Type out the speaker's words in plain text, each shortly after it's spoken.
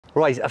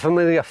Right, a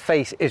familiar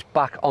face is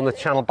back on the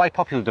channel by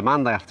popular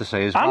demand, I have to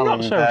say, as well. I'm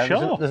not so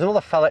sure. There's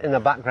another fella in the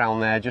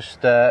background there.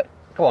 Just go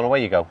on,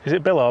 away you go. Is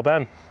it Bill or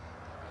Ben?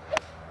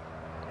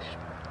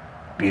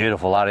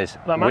 Beautiful, that is.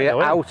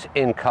 We're out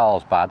in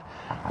Carlsbad.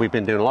 We've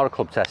been doing a lot of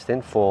club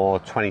testing for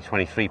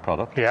 2023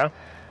 product. Yeah.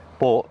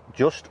 But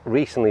just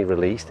recently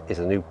released is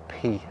a new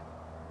P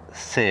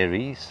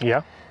series.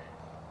 Yeah.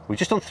 We've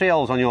just done 3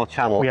 holes on your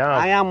channel. We have.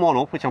 I am one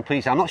up, which I'm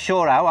pleased. I'm not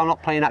sure how. I'm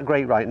not playing that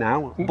great right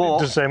now. But it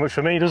doesn't say much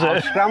for me, does it?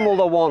 I've scrambled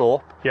a 1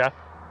 up. Yeah.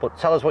 But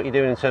tell us what you're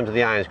doing in terms of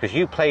the irons, because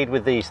you played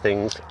with these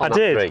things on I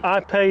did. 3. I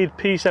played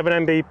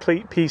P7MB,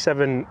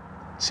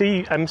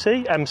 P7MC,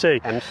 MC.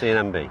 MC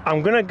and MB.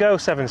 I'm going to go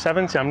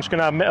 770. I'm just going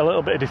to admit a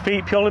little bit of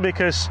defeat purely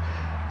because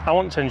I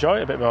want to enjoy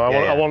it a bit more.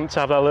 I want to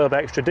have that little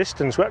bit extra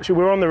distance. We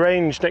were on the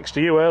range next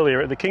to you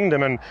earlier at the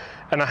Kingdom, and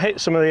I hit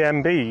some of the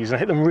MBs and I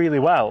hit them really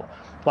well.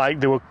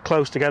 Like, they were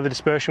close together,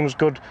 dispersion was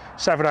good.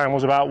 7-iron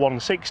was about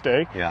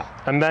 160. Yeah.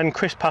 And then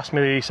Chris passed me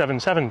the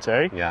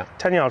 770. Yeah.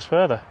 10 yards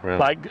further. Really?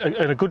 Like,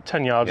 a good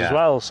 10 yards as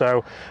well.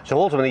 So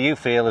ultimately, you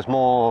feel there's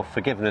more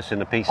forgiveness in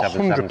the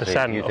P770.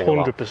 100%.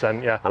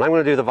 100%. Yeah. And I'm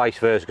going to do the vice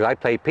versa, because I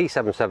played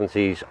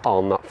P770s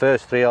on that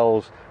first 3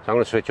 holes. So I'm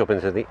going to switch up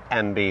into the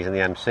MBs and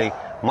the MC.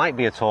 Might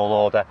be a tall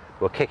order.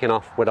 We're kicking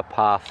off with a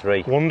par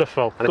 3.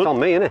 Wonderful. And it's on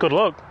me, isn't it? Good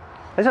luck.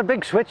 There's a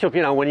big switch up,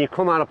 you know, when you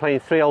come out of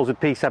playing 3 holes with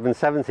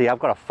P770. I've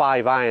got a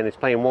 5-iron, it's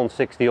playing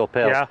 160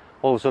 uphill. Yeah.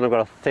 All of a sudden I've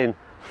got a thin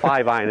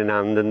 5-iron in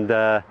hand,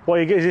 and what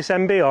is this,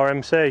 MB or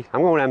MC?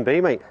 I'm going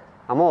MB, mate.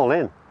 I'm all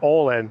in.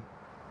 All in.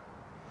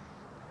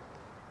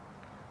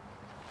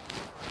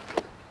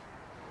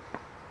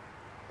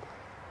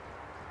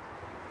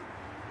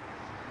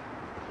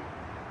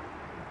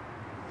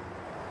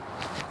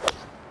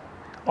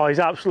 Oh, he's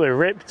absolutely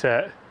ripped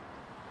it.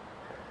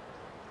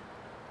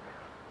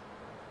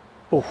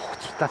 Oh,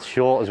 that's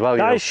short as well.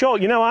 That is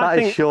short. You know, I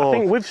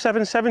think with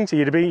 770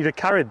 you'd have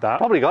carried that.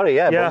 Probably got it,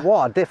 yeah. But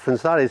what a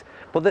difference that is.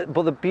 But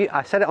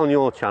I said it on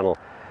your channel.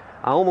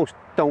 I almost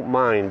don't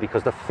mind,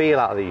 because the feel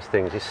out of these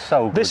things is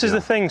so good. This is the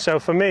thing. So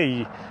for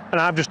me,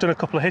 and I've just done a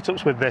couple of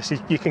hit-ups with this,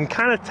 you can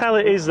kind of tell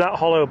it is that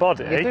hollow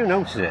body. You do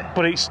notice it.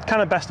 But it's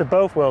kind of best of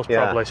both worlds,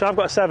 probably. So I've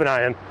got a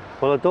 7-iron.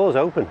 Well, the door's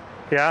open.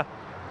 Yeah.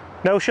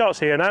 No shots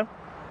here now?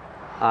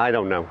 I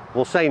don't know.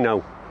 We'll say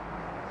no.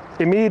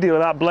 Immediately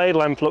that blade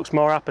length looks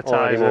more appetizing.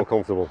 Already more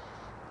comfortable.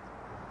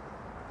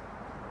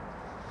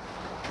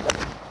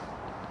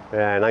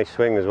 Yeah, nice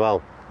swing as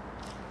well.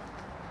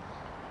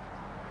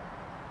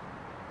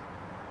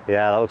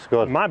 Yeah, that looks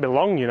good. It might be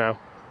long, you know.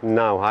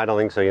 No, I don't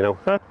think so, you know.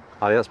 Huh?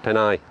 I think that's pin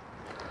high.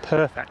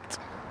 Perfect.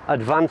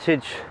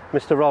 Advantage,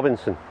 Mr.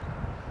 Robinson.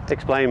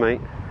 Explain,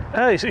 mate.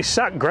 It's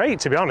sat great,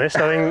 to be honest.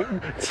 I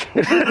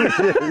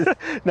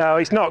think. No,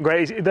 it's not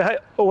great.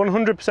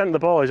 100% of the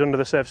ball is under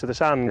the surface of the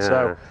sand,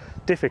 so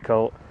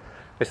difficult.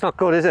 It's not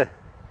good, is it?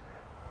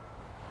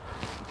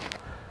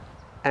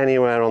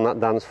 Anywhere on that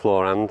dance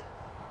floor, and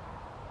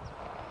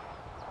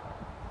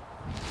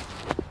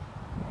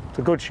it's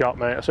a good shot,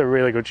 mate. That's a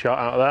really good shot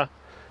out of there.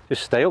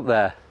 Just stay up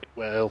there. It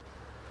will.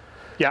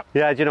 Yeah.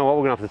 Yeah. Do you know what,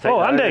 we're gonna have to take?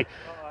 Oh, Andy!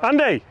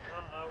 Andy!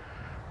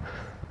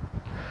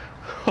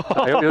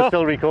 I hope you're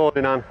still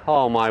recording, Anne.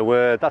 Oh my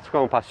word, that's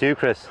going past you,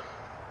 Chris.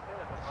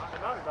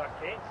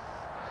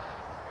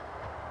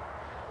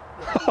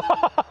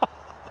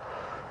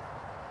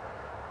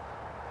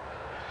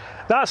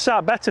 That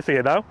sat better for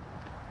you, though.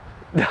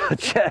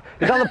 Is that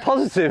the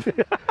positive?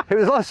 It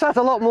was sat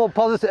a lot more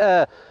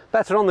positive,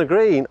 better on the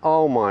green.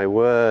 Oh my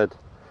word.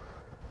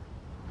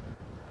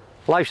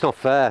 Life's not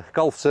fair.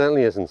 Golf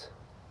certainly isn't.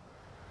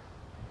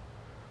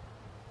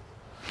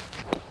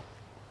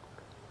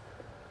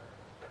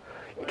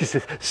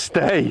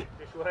 Stay.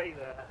 Just wait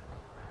there.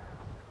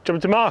 Do you want me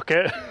to mark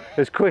it?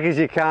 As quick as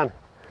you can.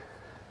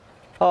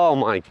 Oh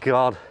my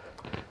God.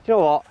 Do you know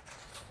what?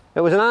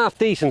 It was an half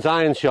decent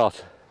iron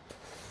shot.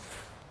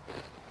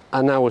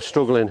 And now we're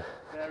struggling.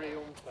 Very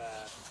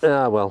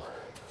unfair. Ah, well.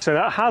 So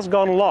that has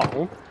gone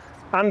long.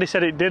 Andy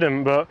said it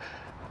didn't,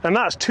 and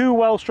that's 2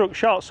 well struck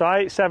shots. So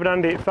I hit 7,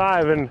 Andy hit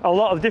 5, and a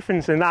lot of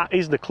difference in that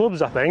is the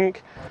clubs, I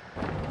think.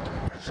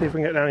 Let's see if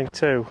we can get down in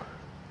 2.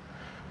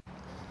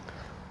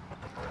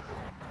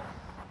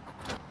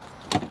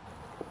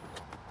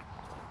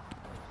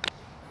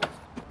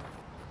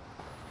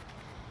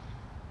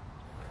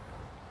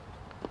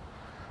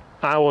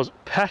 I was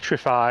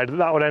petrified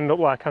that would end up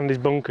like Andy's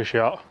bunker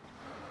shot.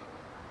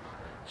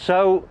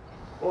 So,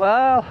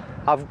 well,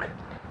 I've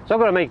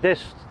got to make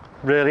this,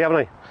 really, haven't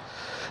I?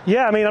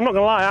 Yeah, I mean, I'm not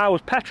going to lie, I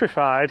was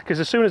petrified, because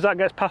as soon as that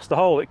gets past the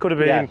hole, it could have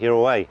been... Yeah, you're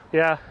away.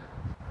 Yeah.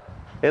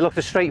 It looked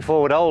a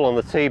straightforward hole on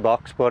the tee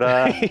box, but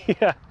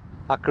yeah.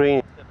 That green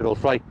is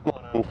difficult. Right, come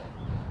on, and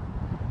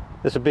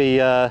this would be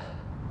a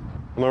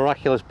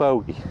miraculous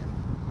bogey.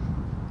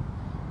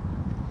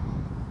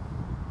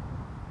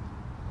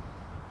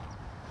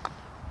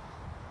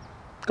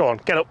 Go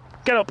on, get up,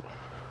 get up.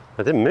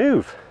 I didn't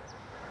move.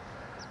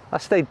 I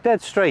stayed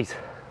dead straight.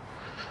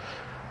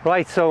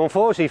 Right, so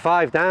unfortunately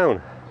 5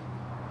 down.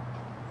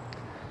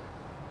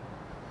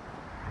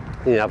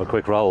 You have a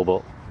quick roll,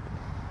 but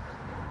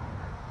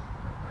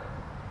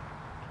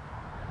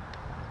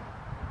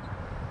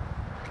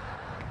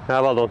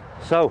Well done.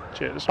 So,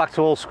 cheers. Back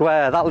to all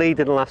square. That lead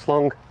didn't last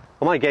long.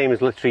 Well, my game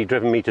has literally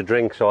driven me to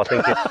drink, so I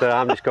think it's,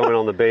 I'm just going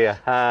on the beer.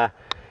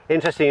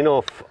 Interesting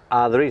enough,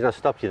 the reason I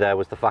stopped you there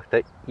was the fact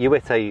that you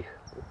hit a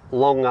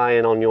long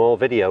iron on your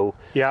video,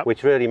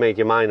 which really made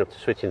your mind up to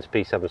switching to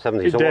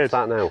P770. So what's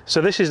that now?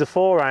 So this is the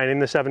 4-iron in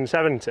the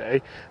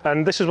 770,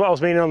 and this is what I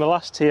was meaning on the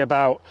last tee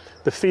about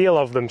the feel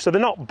of them. So they're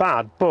not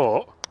bad,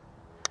 but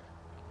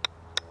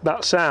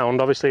that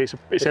sound, obviously,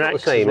 it's an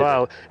X as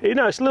well. You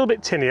know, it's a little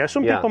bit tinnier.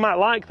 Some people might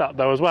like that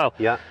though as well.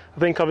 Yeah. I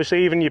think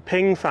obviously even your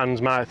Ping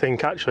fans might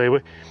think actually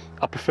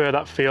I prefer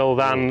that feel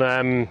than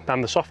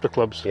the softer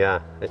clubs. Yeah,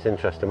 it's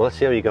interesting. Well, let's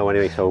see how you go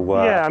anyway. So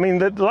yeah, I mean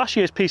the last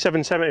year's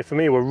P770 for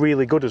me were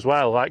really good as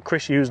well. Like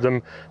Chris used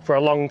them for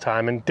a long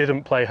time and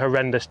didn't play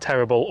horrendous,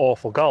 terrible,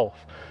 awful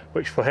golf,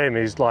 which for him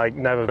is like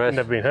never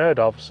been heard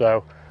of.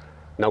 So.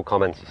 No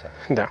comments.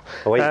 No.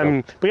 But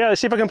yeah,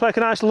 let's see if I can play a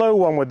nice low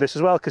one with this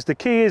as well, because the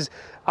key is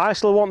I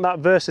still want that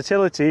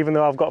versatility even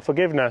though I've got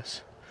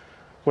forgiveness,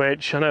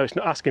 which I know it's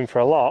not asking for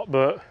a lot,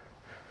 but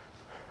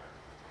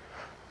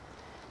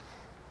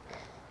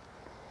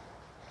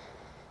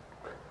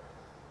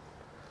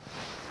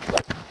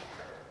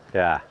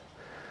yeah.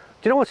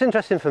 Do you know what's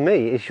interesting for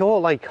me is your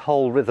like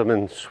whole rhythm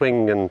and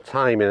swing and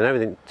timing and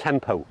everything,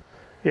 tempo.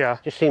 Yeah,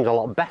 just seems a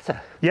lot better.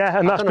 Yeah,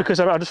 and that's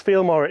because I just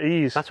feel more at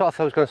ease. That's what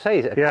I was going to say.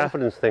 Is it a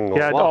confidence thing? Or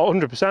yeah, what?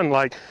 100%.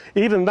 Like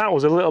even that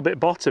was a little bit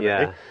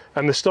bottomy.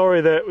 And the story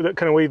that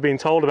kind of we've been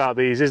told about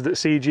these is that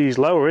CG's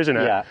lower, isn't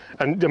it? Yeah.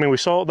 And I mean, we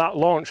saw that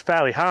launch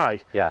fairly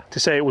high. Yeah. To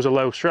say it was a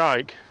low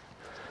strike.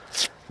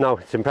 No,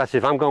 it's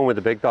impressive. I'm going with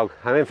the big dog.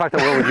 In fact,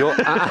 I'm going with your.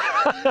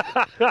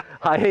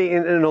 I hate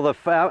another.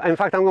 In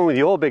fact, I'm going with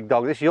your big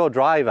dog. This is your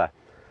driver.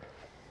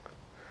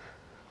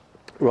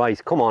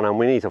 Right, come on, and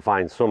we need to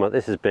find some.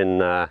 This has been,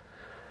 not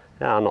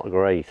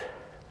great.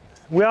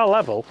 We are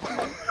level.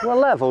 We're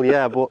level,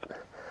 yeah, but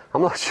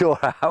I'm not sure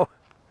how.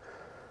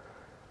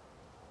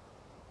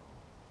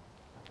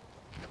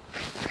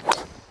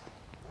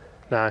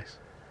 Nice.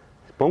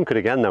 It's bunkered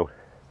again, though.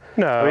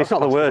 No, I mean, it's not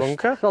the worst.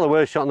 It's not the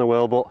worst shot in the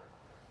world, but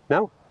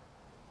no.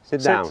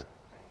 Sit down.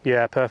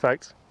 Yeah,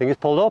 perfect. Think it's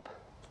pulled up?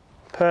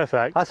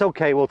 Perfect. That's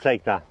okay. We'll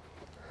take that.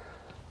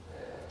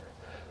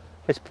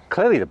 It's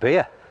clearly the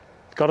beer.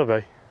 It's got to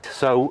be.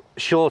 So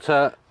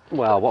shorter.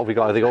 Well, what have we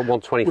got? Have they got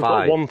 125? We've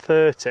got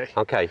 130.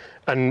 Okay.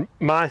 And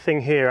my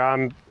thing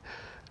here,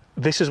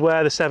 this is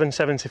where the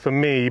 770 for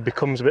me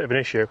becomes a bit of an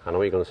issue. I know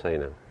what you're going to say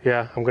now.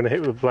 Yeah, I'm going to hit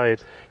with the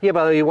blade. Yeah,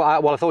 but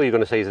what I thought you were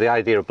going to say is the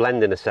idea of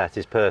blending a set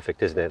is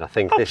perfect, isn't it? I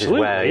think this is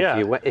where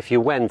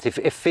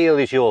if feel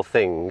is your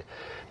thing,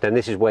 then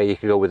this is where you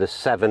could go with the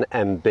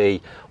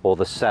 7MB or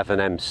the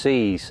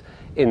 7MCs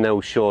in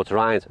those shorter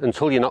irons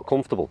until you're not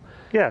comfortable.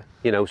 Yeah.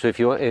 You know, so if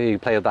you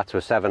play that to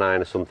a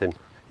 7-iron or something.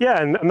 Yeah,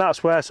 and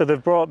that's where, so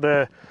they've brought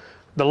the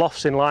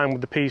lofts in line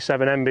with the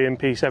P7MB and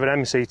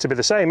P7MC to be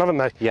the same, haven't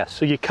they? Yes.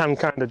 So you can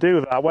kind of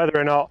do that, whether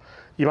or not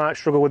you might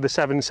struggle with the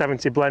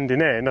 770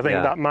 blending in. I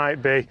think that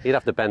might be... You'd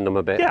have to bend them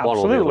a bit. Yeah,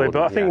 absolutely,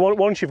 but I think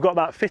once you've got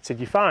that fitted,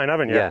 you're fine,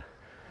 haven't you? Yeah.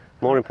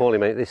 More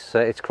importantly, mate,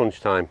 it's crunch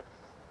time.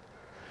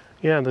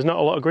 Yeah, there's not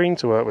a lot of green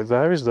to work with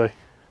there, is there?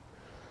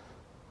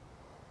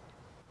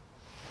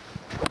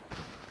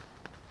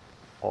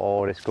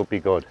 Oh, this could be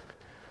good.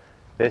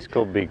 This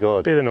could be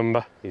good. Be the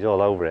number. He's all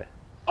over it.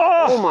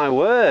 Oh my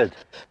word!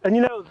 And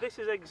you know, this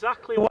is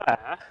exactly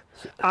where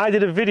I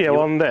did a video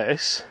on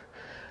this.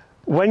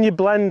 When you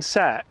blend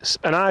sets,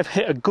 and I've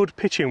hit a good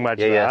pitching wedge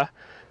there,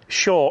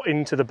 short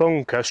into the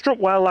bunker, struck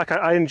well, like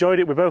I enjoyed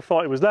it, we both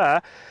thought it was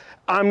there.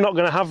 I'm not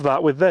going to have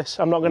that with this.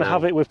 I'm not going to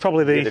have it with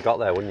probably the... You'd have got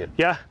there, wouldn't you?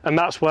 Yeah, and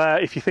that's where,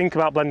 if you think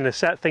about blending a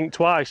set, think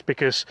twice,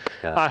 because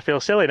I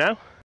feel silly now.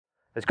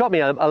 It's got me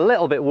a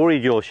little bit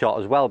worried, your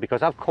shot, as well,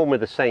 because I've come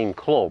with the same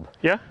club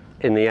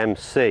in the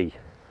MC.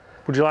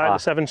 Would you like the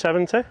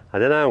 770? I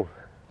don't know.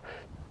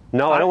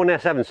 No, I don't want the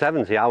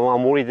 770.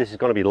 I'm worried this is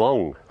going to be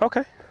long.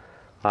 Okay.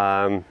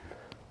 But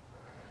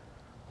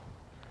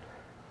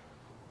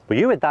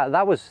you had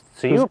that was,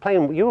 so you were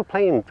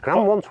playing gram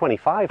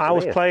 125. I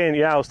was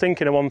playing, I was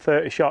thinking a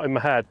 130 shot in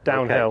my head,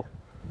 downhill. Okay.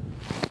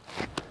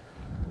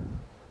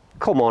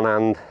 Come on,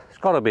 and there's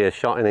got to be a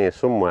shot in here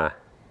somewhere.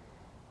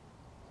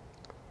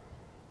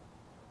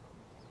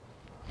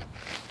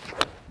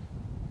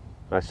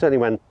 I certainly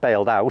went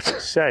bailed out.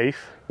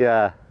 Safe.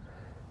 Yeah.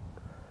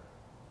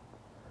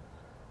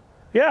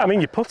 Yeah, I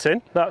mean, you put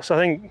in. That's, I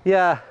think.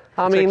 Yeah.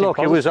 I mean, look,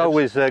 it was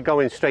always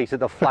going straight at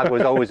the flag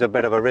was always a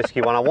bit of a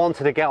risky one. I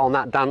wanted to get on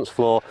that dance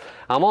floor.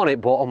 I'm on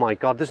it, but oh my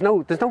God, there's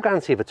no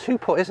guarantee of a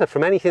 2-putt, is there?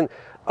 From anything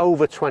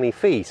over 20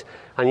 feet,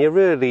 and you're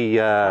really.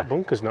 That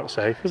bunker's not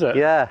safe, is it?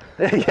 Yeah.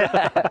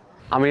 Yeah.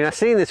 I mean, I've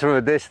seen this from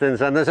a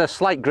distance, and there's a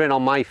slight grin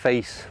on my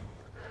face.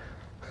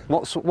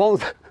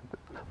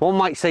 One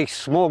might say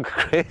smug,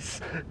 Chris,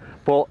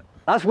 but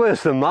that's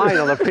worse than mine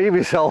on the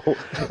previous hole,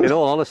 in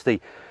all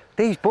honesty.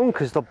 These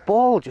bunkers, the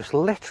ball just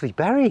literally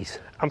buries.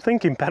 I'm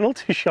thinking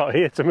penalty shot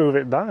here to move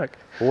it back.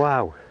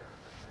 Wow.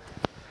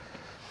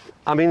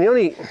 I mean, the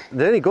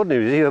only good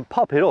news is you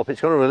pop it up, it's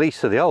going to release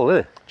to the hole,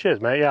 isn't it?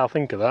 Cheers, mate. Yeah, I'll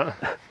think of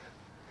that.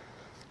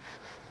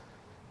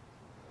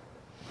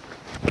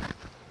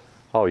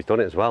 Oh, he's done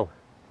it as well.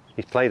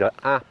 He's played an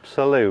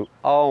absolute,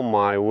 oh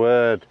my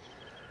word.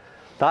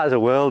 That is a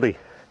worldie.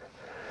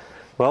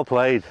 Well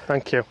played.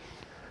 Thank you.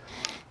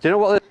 Do you know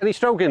what any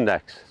stroke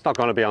index? It's not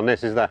going to be on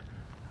this, is there?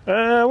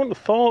 I wouldn't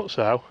have thought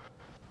so.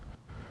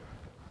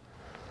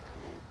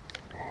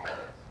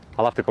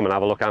 I'll have to come and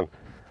have a look, Anne.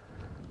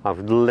 I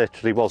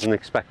literally wasn't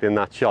expecting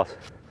that shot.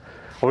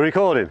 Are we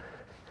recording?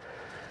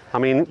 I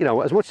mean, you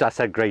know, as much as I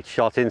said great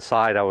shot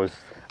inside,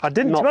 I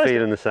didn't not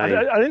feeling the same.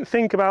 I didn't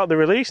think about the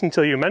release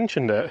until you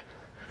mentioned it.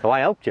 So I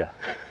helped you.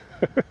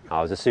 That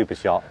was a super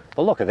shot.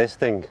 But look at this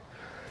thing.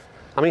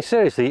 I mean,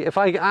 seriously, if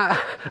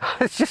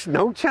it's just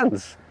no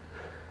chance.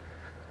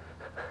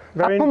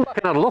 I come back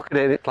and had a look at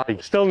it and it's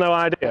like... Still no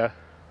idea?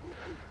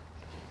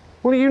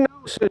 Well, you know,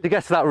 as soon as you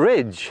get to that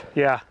ridge...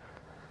 Yeah.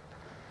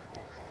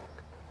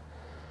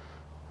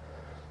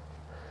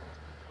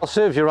 Well,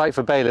 serves you right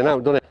for bailing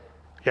out, doesn't it?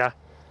 Yeah.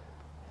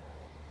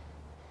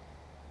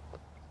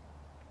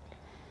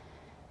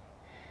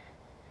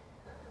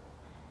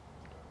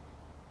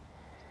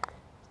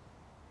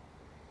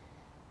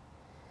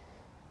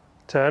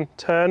 Turn,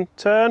 turn,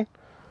 turn.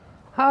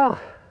 Ah,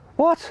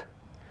 what?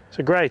 It's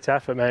a great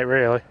effort, mate,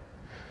 really.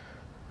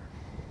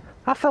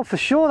 I felt for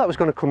sure that was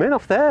going to come in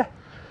off there.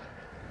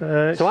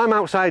 So I'm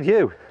outside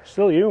you.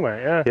 Still you,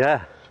 mate, yeah.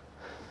 Yeah.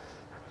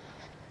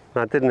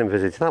 I didn't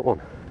envisage that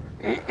one.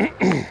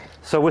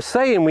 So we're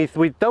saying we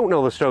don't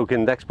know the stroke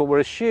index, but we're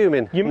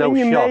assuming you no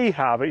mean you shot. may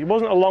have. It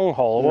wasn't a long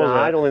hole, was it? No,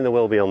 I don't think there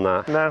will be on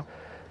that. No.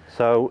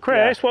 So,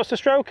 Chris, yeah. what's the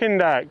stroke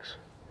index?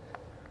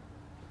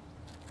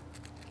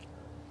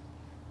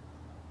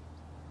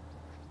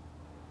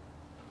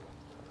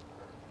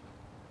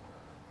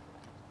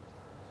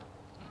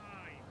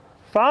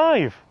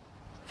 Five.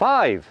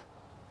 5.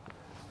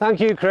 Thank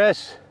you,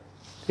 Chris.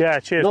 Yeah,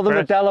 cheers, Another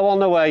Chris. Modelo on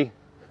the way.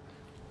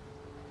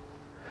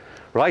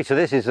 Right, so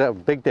this is a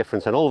big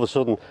difference, and all of a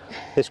sudden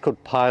this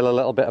could pile a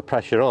little bit of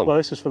pressure on. Well,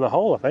 this is for the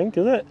hole, I think,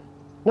 is it?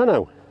 No,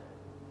 no.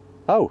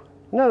 Oh,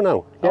 no,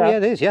 no. Yeah. Oh, yeah,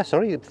 it is. Yeah,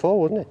 sorry,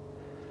 before, wasn't it?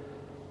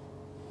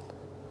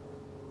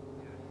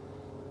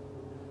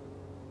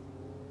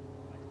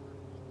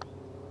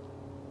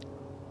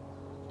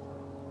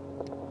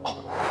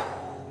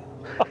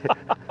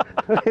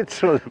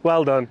 Literally.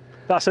 Well done.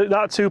 That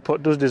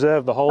 2-putt does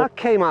deserve the hole. That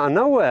came out of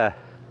nowhere.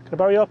 Can I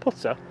borrow your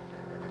putter?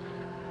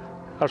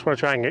 I just want to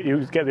try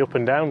and get the up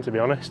and down, to be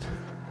honest.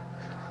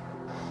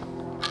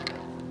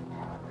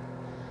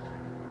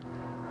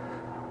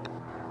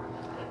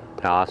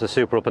 Ah, it's a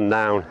super up and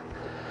down.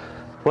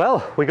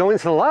 Well, we're going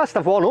to the last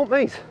of one up,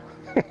 mate.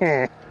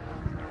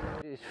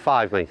 It's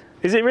 5, mate.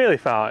 Is it really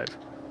 5?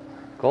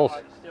 Of course.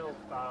 It's still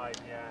 5,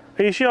 yeah.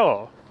 Are you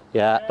sure?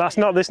 Yeah. That's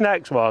not this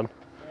next one?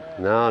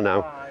 No,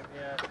 no. 5,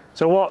 yeah.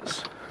 So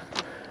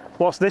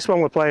what's this one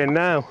we're playing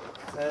now?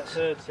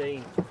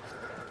 13.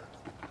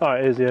 Oh,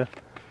 it is, yeah.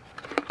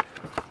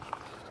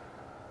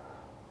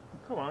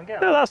 Come on,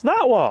 get No, on. that's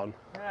that one.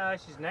 Yeah,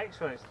 this is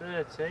next one, it's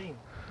 13.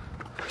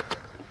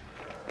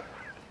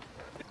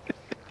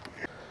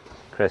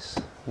 Chris,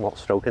 what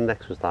stroke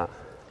index was that?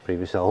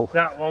 Previous hole?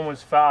 That one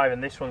was 5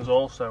 and this one's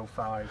also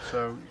 5,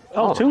 so...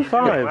 Oh, 2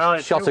 5s. Well,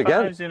 it's Shot 2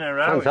 again. 5s in a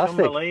row. Fantastic.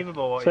 It's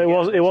unbelievable what So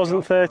you get. it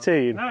wasn't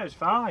 13? No, it's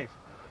 5.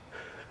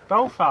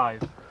 Both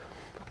 5.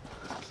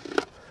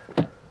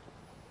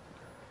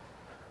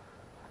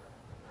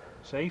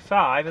 See,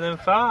 5 and then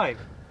 5.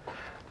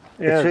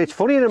 Yeah. It's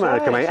funny in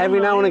America, Yeah, mate. it's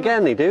Every now and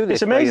again they do this.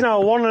 It's amazing where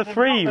how 1 and a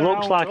 3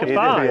 looks like a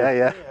 5. Yeah,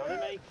 yeah. They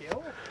make it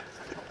up.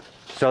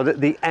 So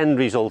the end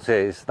result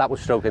is that was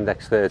stroke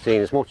index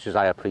 13. As much as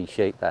I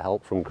appreciate the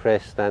help from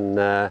Chris,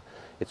 then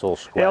it's all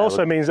square. It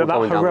also means that We're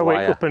going down the heroic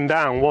wire. up and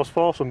down was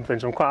for something,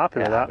 so I'm quite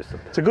happy with Yeah, that.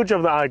 It's a good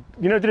job that I,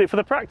 did it for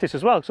the practice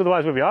as well, because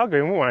otherwise we'd be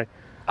arguing, wouldn't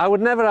I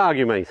would never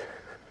argue, mate.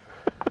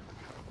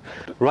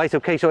 Right,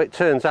 okay, so it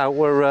turns out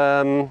we're,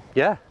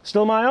 yeah, we?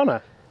 Still my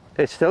honour.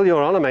 it's still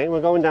your honour, mate.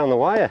 We're going down the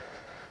wire.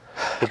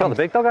 We've got the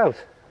big dog out.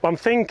 I'm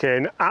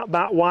thinking at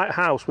that white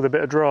house with a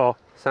bit of draw.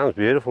 Sounds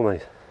beautiful,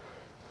 mate.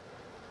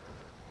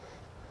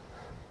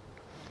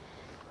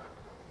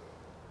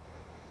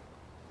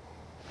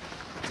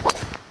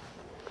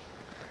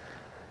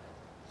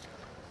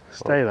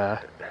 Stay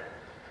there.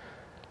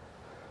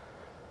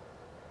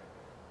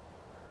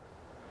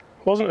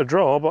 Wasn't a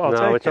draw, but I'll take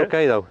it. No, it's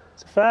okay though.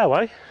 It's a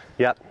fairway.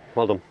 Yep,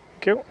 well done.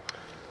 Thank you.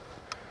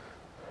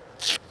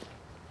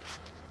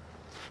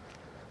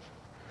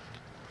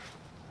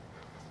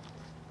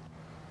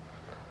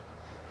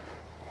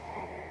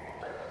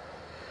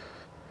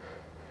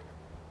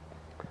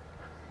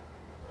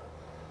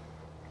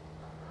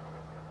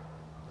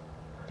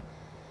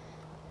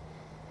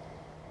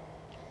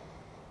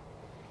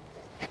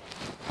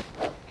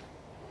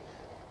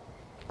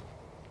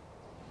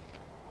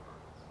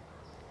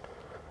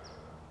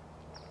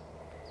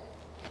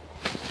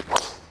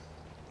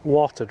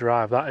 What a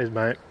drive that is,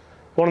 mate.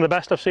 One of the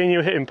best I've seen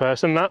you hit in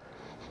person, that.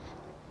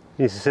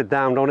 Needs to sit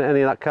down, don't it,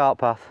 any of that cart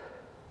path?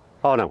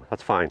 Oh no,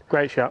 that's fine.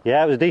 Great shot.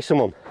 Yeah, it was a decent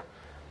one.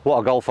 What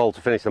a golf hole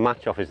to finish the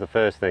match off is the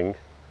first thing.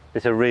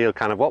 It's a real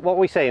kind of, what are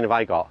we saying have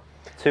I got?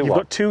 You've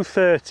got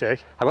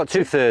 230. I've got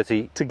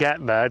 230 to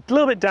get there. A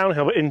little bit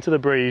downhill, but into the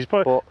breeze.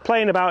 But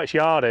playing about its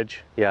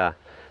yardage. Yeah.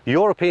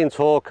 European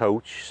Tour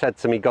coach said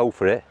to me, go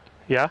for it.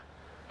 Yeah.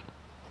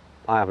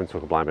 I haven't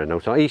took a blind bit of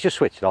notes. He's just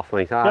switched off.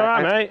 Mate. All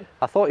right, mate.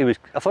 I thought he was.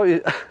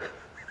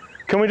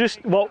 Can we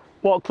just what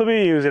club are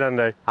you using,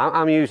 Andy?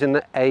 I'm using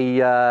a.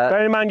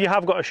 Bear in mind, you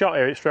have got a shot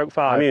here. It's stroke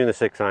 5. I'm using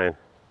a 6-iron.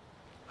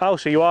 Oh,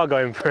 so you are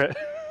going for it.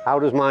 How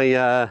does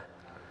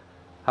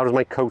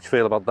my coach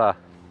feel about that?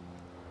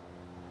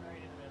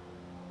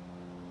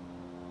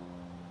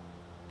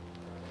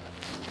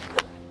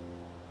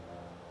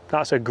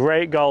 That's a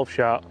great golf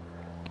shot.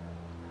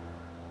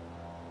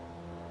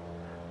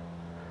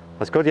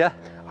 That's good, yeah?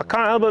 I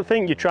can't help but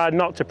think you tried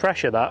not to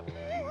pressure that.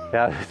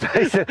 Yeah.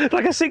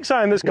 Like a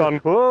 6-iron that's gone.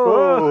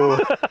 Whoa!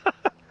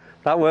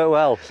 That worked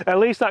well. At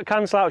least that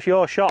cancels out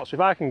your shots. If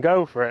I can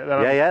go for it,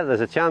 then yeah,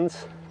 there's a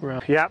chance.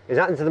 Right. Yeah. Is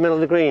that into the middle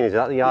of the green? Is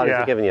that the yardage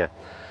they're giving you?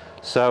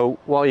 So,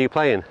 what are you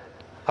playing?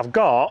 I've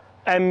got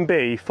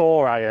MB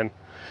 4-iron.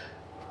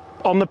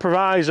 On the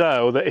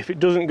proviso that if it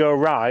doesn't go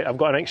right, I've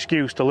got an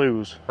excuse to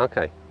lose.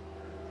 Okay.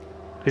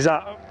 I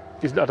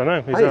don't know.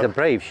 I think it's a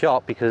brave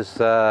shot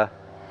because I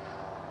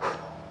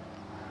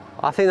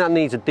think that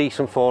needs a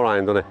decent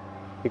 4-iron, doesn't it?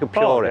 You can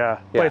pure it. Yeah.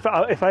 But if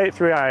I hit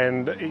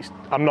 3-iron,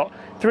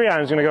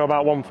 3-iron's going to go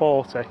about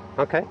 140.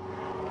 Okay.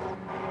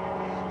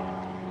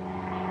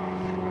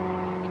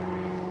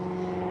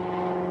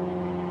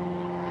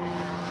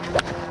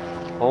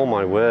 Oh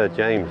my word,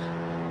 James.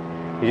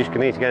 You just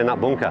need to get in that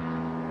bunker.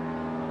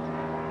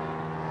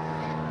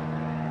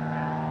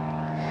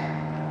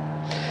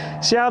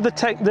 See how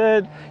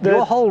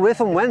your whole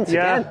rhythm went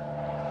again.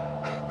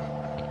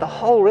 The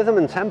whole rhythm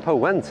and tempo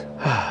went.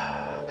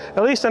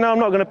 At least I know I'm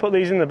not going to put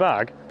these in the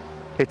bag.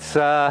 It's do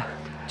you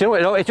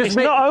know what, it's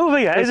not over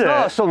yet, is it? It's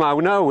not somehow,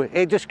 no.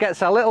 It just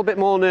gets a little bit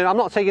more nerve. I'm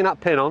not taking that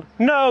pin on.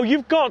 No,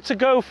 you've got to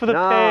go for the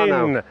pin.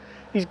 No.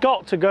 He's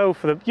got to go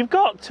for the... You've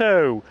got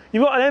to.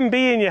 You've got an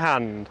MB in your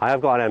hand. I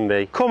have got an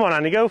MB. Come on,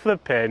 Andy, go for the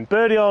pin.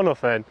 Birdie or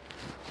nothing.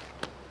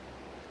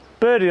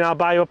 Birdie and I'll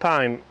buy you a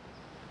pint.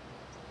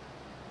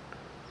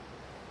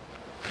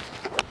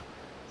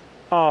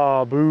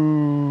 Oh,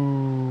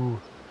 boo.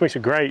 It's a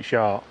great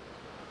shot.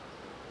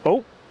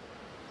 Oh.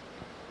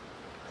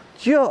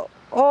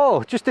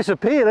 Just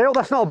disappeared. I hope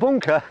that's not a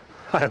bunker.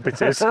 I hope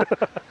it is.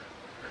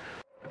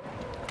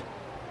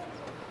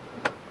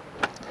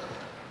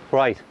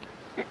 Right.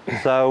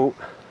 So,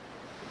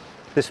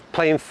 this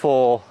playing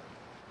 4,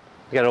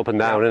 you get up and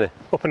down, isn't it?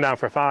 Up and down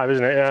for a 5,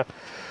 isn't it? Yeah.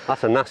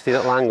 That's a nasty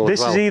little angle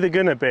This as well. is either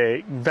going to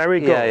be very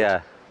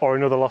good or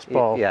another lost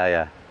ball.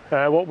 Yeah.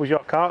 What was your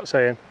cart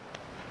saying?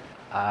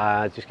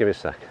 Just give me a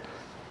sec.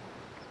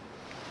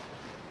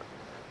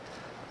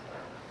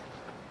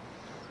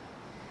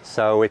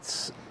 So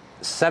it's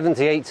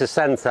 78 to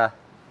centre.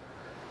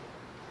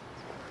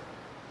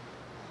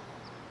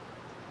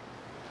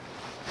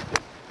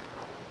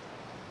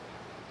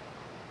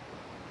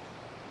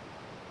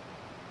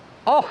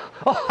 I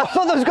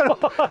thought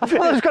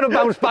that was going to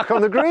bounce back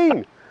on the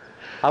green.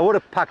 I would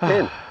have packed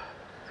in.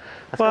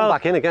 Let's go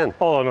back in again.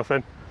 All or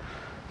nothing.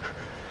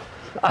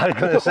 I was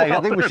going to say,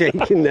 I think we're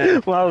shaking there.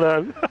 Well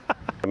done.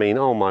 I mean,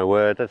 oh my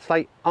word, it's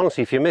like,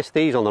 honestly, if you miss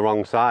these on the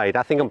wrong side,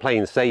 I think I'm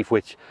playing safe,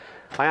 which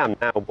I am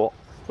now, but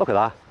look at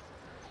that.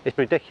 It's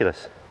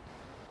ridiculous.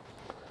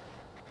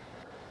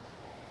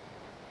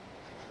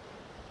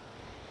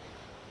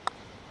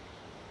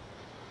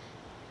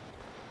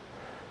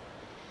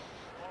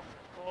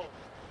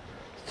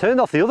 It's turned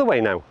off the other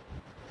way now.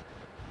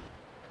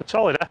 A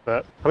solid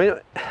effort. I mean,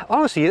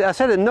 honestly, I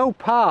said at no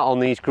part on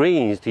these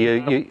greens do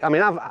you I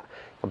mean,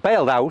 I've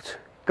bailed out,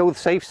 go with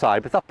the safe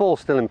side, but that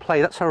ball's still in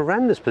play. That's a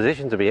horrendous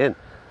position to be in.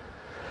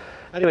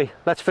 Anyway,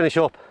 let's finish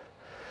up.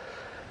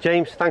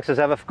 James, thanks as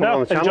ever for coming on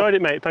the channel. Enjoyed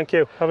it, mate. Thank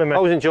you for having me. I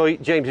always enjoy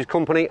James's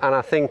company, and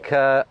I think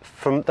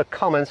from the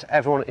comments,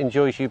 everyone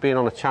enjoys you being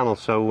on the channel.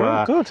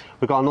 So good.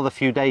 We've got another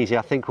few days here.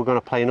 I think we're going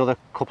to play another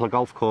couple of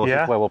golf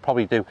courses where we'll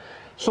probably do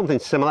something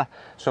similar.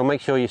 So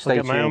make sure you stay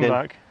tuned in. I'll get my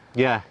own back.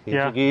 Yeah.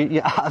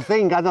 I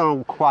don't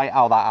know quite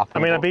how that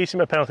happened. I mean, I beat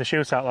him at penalty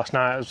shootout last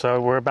night,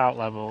 so we're about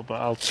level, but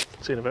I'll see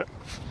you in a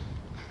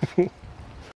bit.